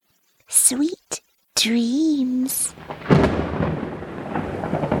Sweet dreams.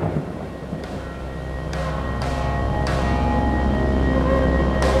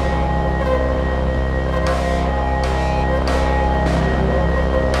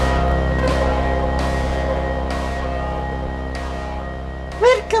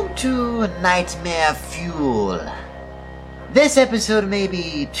 Welcome to Nightmare Fuel. This episode may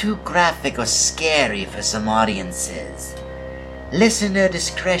be too graphic or scary for some audiences. Listener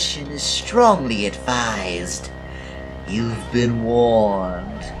discretion is strongly advised. You've been warned.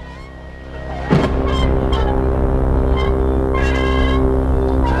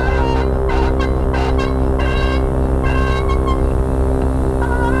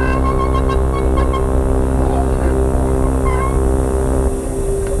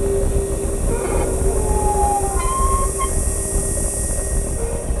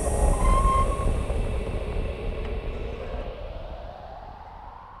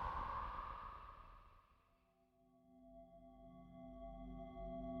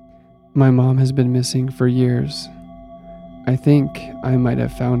 My mom has been missing for years. I think I might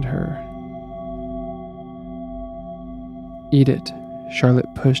have found her. Eat it.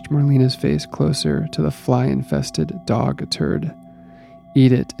 Charlotte pushed Marlena's face closer to the fly-infested dog turd.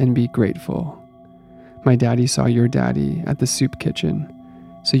 Eat it and be grateful. My daddy saw your daddy at the soup kitchen,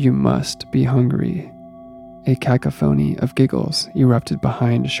 so you must be hungry. A cacophony of giggles erupted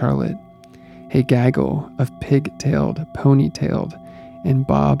behind Charlotte. A gaggle of pig-tailed, pony-tailed, and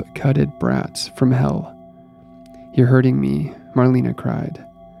bob-cutted brats from hell. You're hurting me, Marlena cried.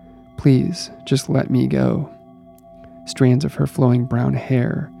 Please, just let me go. Strands of her flowing brown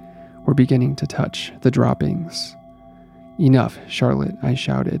hair were beginning to touch the droppings. Enough, Charlotte, I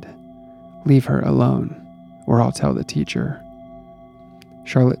shouted. Leave her alone, or I'll tell the teacher.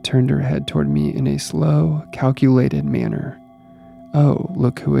 Charlotte turned her head toward me in a slow, calculated manner. Oh,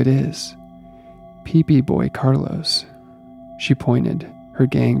 look who it is. Pee-pee boy Carlos. She pointed, her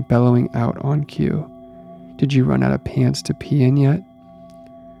gang bellowing out on cue. Did you run out of pants to pee in yet?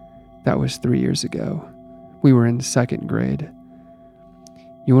 That was 3 years ago. We were in 2nd grade.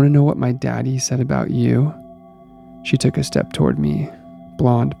 You want to know what my daddy said about you? She took a step toward me,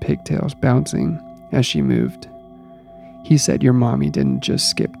 blonde pigtails bouncing as she moved. He said your mommy didn't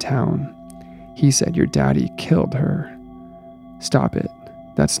just skip town. He said your daddy killed her. Stop it.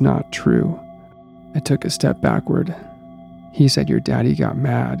 That's not true. I took a step backward. He said your daddy got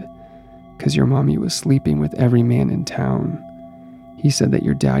mad because your mommy was sleeping with every man in town. He said that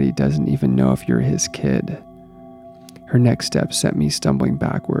your daddy doesn't even know if you're his kid. Her next step sent me stumbling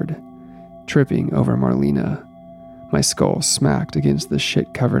backward, tripping over Marlena. My skull smacked against the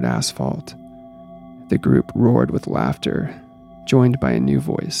shit-covered asphalt. The group roared with laughter, joined by a new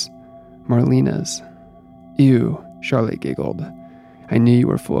voice, Marlena's. Ew, Charlotte giggled. I knew you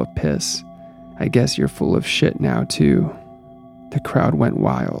were full of piss. I guess you're full of shit now, too. The crowd went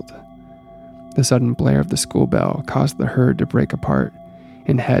wild. The sudden blare of the school bell caused the herd to break apart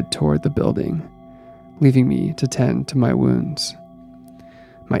and head toward the building, leaving me to tend to my wounds.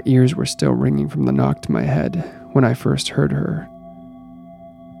 My ears were still ringing from the knock to my head when I first heard her.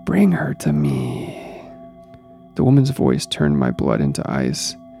 Bring her to me. The woman's voice turned my blood into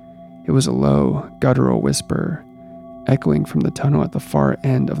ice. It was a low, guttural whisper, echoing from the tunnel at the far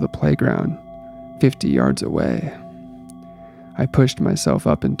end of the playground, 50 yards away. I pushed myself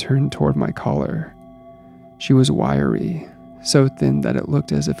up and turned toward my collar. She was wiry, so thin that it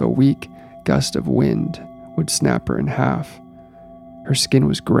looked as if a weak gust of wind would snap her in half. Her skin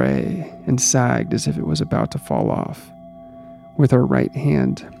was gray and sagged as if it was about to fall off. With her right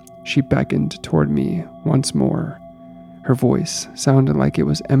hand, she beckoned toward me once more. Her voice sounded like it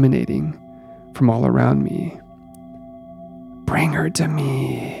was emanating from all around me. Bring her to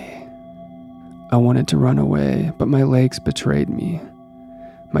me. I wanted to run away, but my legs betrayed me.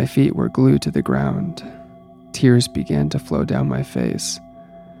 My feet were glued to the ground. Tears began to flow down my face.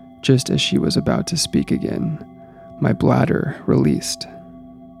 Just as she was about to speak again, my bladder released.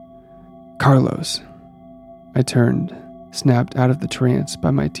 Carlos. I turned, snapped out of the trance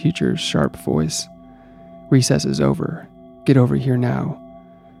by my teacher's sharp voice. Recess is over. Get over here now.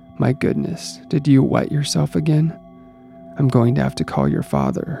 My goodness, did you wet yourself again? I'm going to have to call your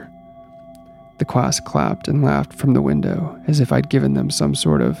father. The class clapped and laughed from the window as if I'd given them some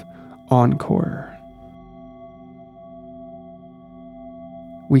sort of encore.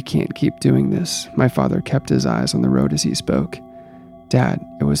 We can't keep doing this. My father kept his eyes on the road as he spoke. Dad,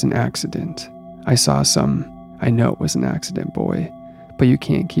 it was an accident. I know it was an accident, boy, but you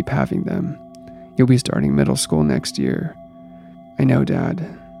can't keep having them. You'll be starting middle school next year. I know, Dad.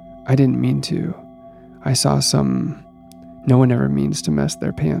 I didn't mean to. I saw some. No one ever means to mess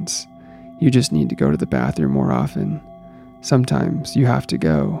their pants. You just need to go to the bathroom more often. Sometimes you have to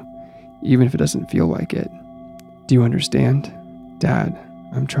go, even if it doesn't feel like it. Do you understand? Dad,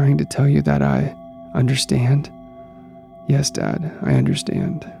 I'm trying to tell you that I understand. Yes, Dad, I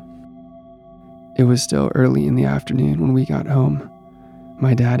understand. It was still early in the afternoon when we got home.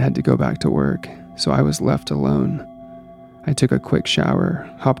 My dad had to go back to work, so I was left alone. I took a quick shower,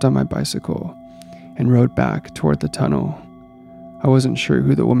 hopped on my bicycle, and rode back toward the tunnel. I wasn't sure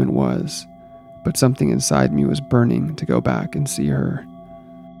who the woman was, but something inside me was burning to go back and see her.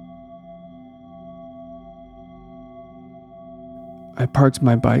 I parked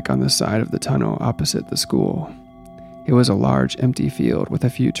my bike on the side of the tunnel opposite the school. It was a large, empty field with a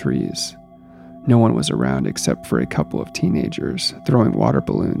few trees. No one was around except for a couple of teenagers throwing water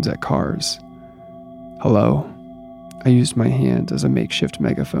balloons at cars. Hello? I used my hand as a makeshift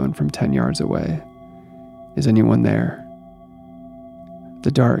megaphone from 10 yards away. Is anyone there?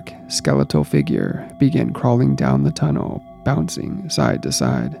 The dark, skeletal figure began crawling down the tunnel, bouncing side to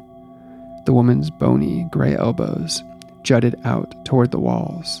side. The woman's bony, gray elbows jutted out toward the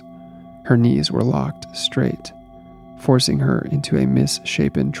walls. Her knees were locked straight, forcing her into a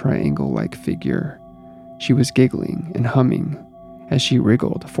misshapen triangle-like figure. She was giggling and humming as she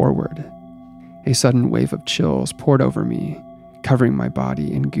wriggled forward. A sudden wave of chills poured over me, covering my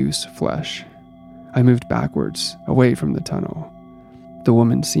body in goose flesh. I moved backwards, away from the tunnel. The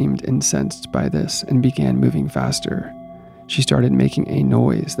woman seemed incensed by this and began moving faster. She started making a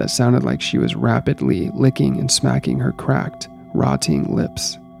noise that sounded like she was rapidly licking and smacking her cracked, rotting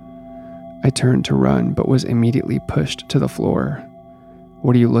lips. I turned to run, but was immediately pushed to the floor.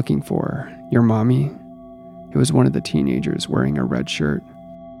 What are you looking for? Your mommy? It was one of the teenagers wearing a red shirt.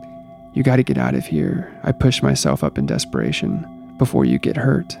 You gotta get out of here. I pushed myself up in desperation. Before you get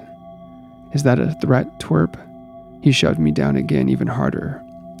hurt. Is that a threat, twerp? He shoved me down again, even harder.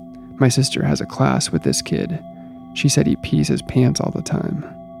 My sister has a class with this kid. She said he pees his pants all the time.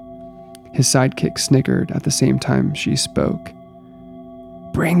 His sidekick snickered at the same time she spoke.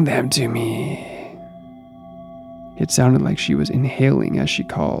 Bring them to me. It sounded like she was inhaling as she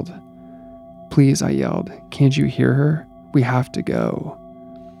called. Please, I yelled. Can't you hear her? We have to go.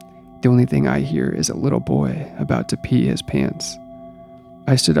 The only thing I hear is a little boy about to pee his pants.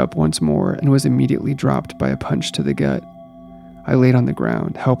 I stood up once more and was immediately dropped by a punch to the gut. I laid on the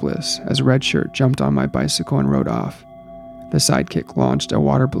ground, helpless, as Red Shirt jumped on my bicycle and rode off. The sidekick launched a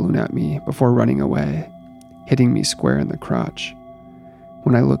water balloon at me before running away, hitting me square in the crotch.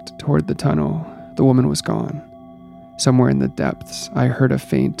 When I looked toward the tunnel, the woman was gone. Somewhere in the depths, I heard a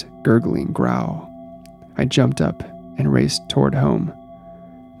faint, gurgling growl. I jumped up and raced toward home.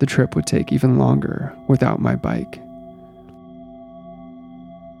 The trip would take even longer without my bike.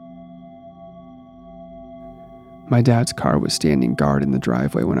 My dad's car was standing guard in the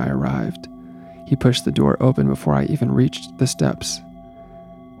driveway when I arrived. He pushed the door open before I even reached the steps.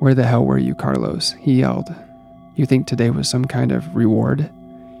 Where the hell were you, Carlos? He yelled. You think today was some kind of reward?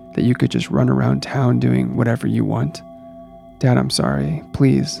 That you could just run around town doing whatever you want? Dad, I'm sorry.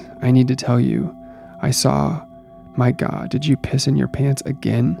 Please, I need to tell you. I saw... My God, did you piss in your pants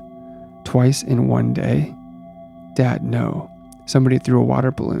again? Twice in one day? Dad, no. Somebody threw a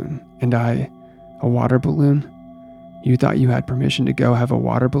water balloon, and A water balloon? You thought you had permission to go have a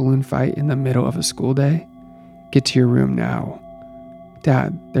water balloon fight in the middle of a school day? Get to your room now.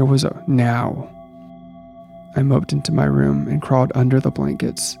 Dad, there was a now. I moped into my room and crawled under the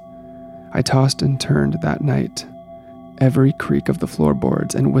blankets. I tossed and turned that night. Every creak of the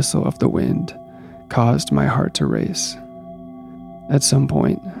floorboards and whistle of the wind caused my heart to race. At some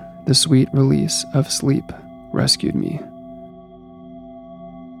point, the sweet release of sleep rescued me.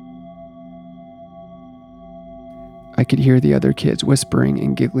 I could hear the other kids whispering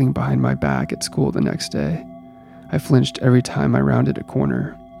and giggling behind my back at school the next day. I flinched every time I rounded a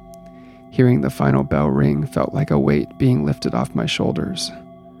corner. Hearing the final bell ring felt like a weight being lifted off my shoulders.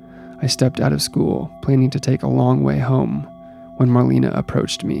 I stepped out of school, planning to take a long way home, when Marlena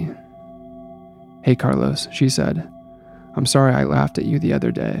approached me. Hey, Carlos, she said. I'm sorry I laughed at you the other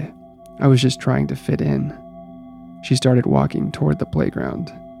day. I was just trying to fit in. She started walking toward the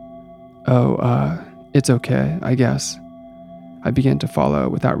playground. It's okay, I guess. I began to follow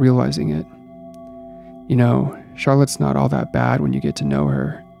without realizing it. You know, Charlotte's not all that bad when you get to know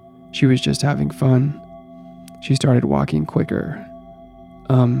her. She was just having fun. She started walking quicker.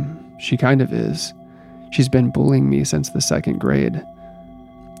 She kind of is. She's been bullying me since the 2nd grade.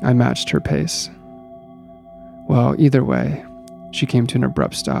 I matched her pace. Well, either way, she came to an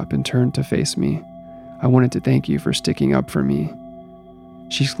abrupt stop and turned to face me. I wanted to thank you for sticking up for me.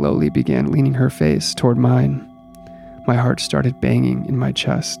 She slowly began leaning her face toward mine. My heart started banging in my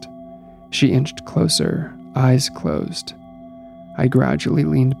chest. She inched closer, eyes closed. I gradually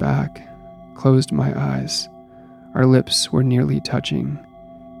leaned back, closed my eyes. Our lips were nearly touching.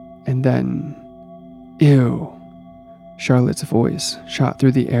 And then, ew. Charlotte's voice shot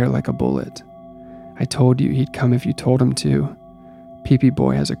through the air like a bullet. I told you he'd come if you told him to. Pee-pee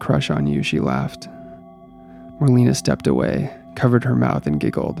boy has a crush on you, she laughed. Marlena stepped away, covered her mouth, and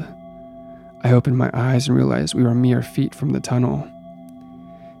giggled. I opened my eyes and realized we were mere feet from the tunnel.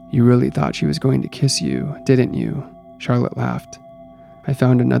 You really thought she was going to kiss you, didn't you? Charlotte laughed. I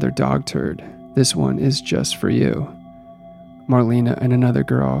found another dog turd. This one is just for you. Marlena and another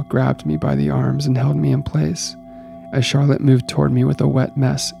girl grabbed me by the arms and held me in place as Charlotte moved toward me with a wet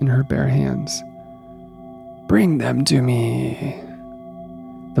mess in her bare hands. Bring them to me.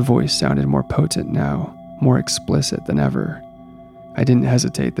 The voice sounded more potent now, more explicit than ever. I didn't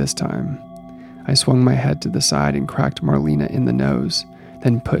hesitate this time. I swung my head to the side and cracked Marlena in the nose,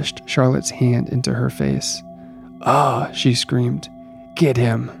 then pushed Charlotte's hand into her face. Ah, she screamed. Get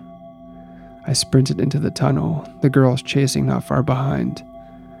him. I sprinted into the tunnel, the girls chasing not far behind.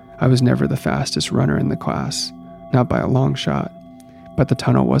 I was never the fastest runner in the class, not by a long shot, but the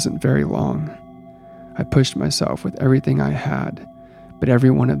tunnel wasn't very long. I pushed myself with everything I had, but every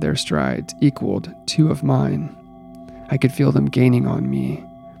one of their strides equaled 2 of mine. I could feel them gaining on me.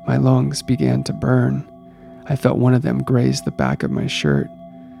 My lungs began to burn. I felt one of them graze the back of my shirt.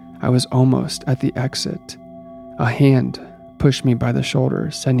 I was almost at the exit. A hand pushed me by the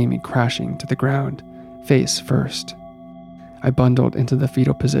shoulder, sending me crashing to the ground, face first. I bundled into the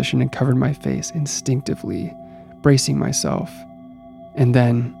fetal position and covered my face instinctively, bracing myself. And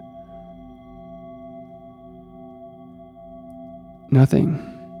then... nothing.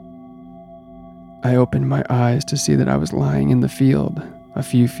 I opened my eyes to see that I was lying in the field, a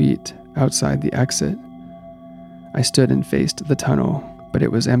few feet outside the exit. I stood and faced the tunnel, but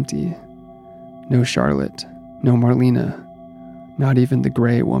it was empty. No Charlotte, no Marlena, not even the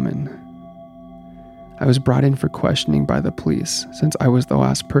gray woman. I was brought in for questioning by the police since I was the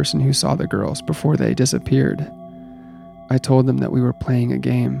last person who saw the girls before they disappeared. I told them that we were playing a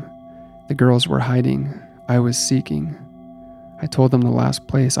game. The girls were hiding. I was seeking. I told them the last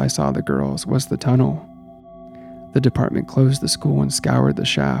place I saw the girls was the tunnel. The department closed the school and scoured the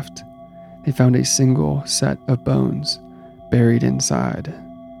shaft. They found a single set of bones buried inside.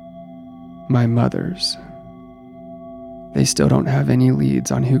 My mother's. They still don't have any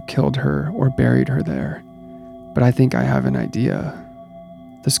leads on who killed her or buried her there, but I think I have an idea.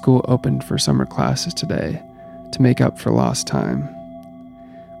 The school opened for summer classes today to make up for lost time.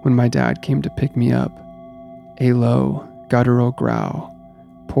 When my dad came to pick me up, a low, guttural growl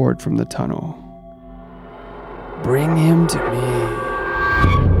poured from the tunnel. Bring him to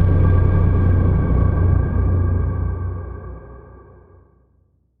me.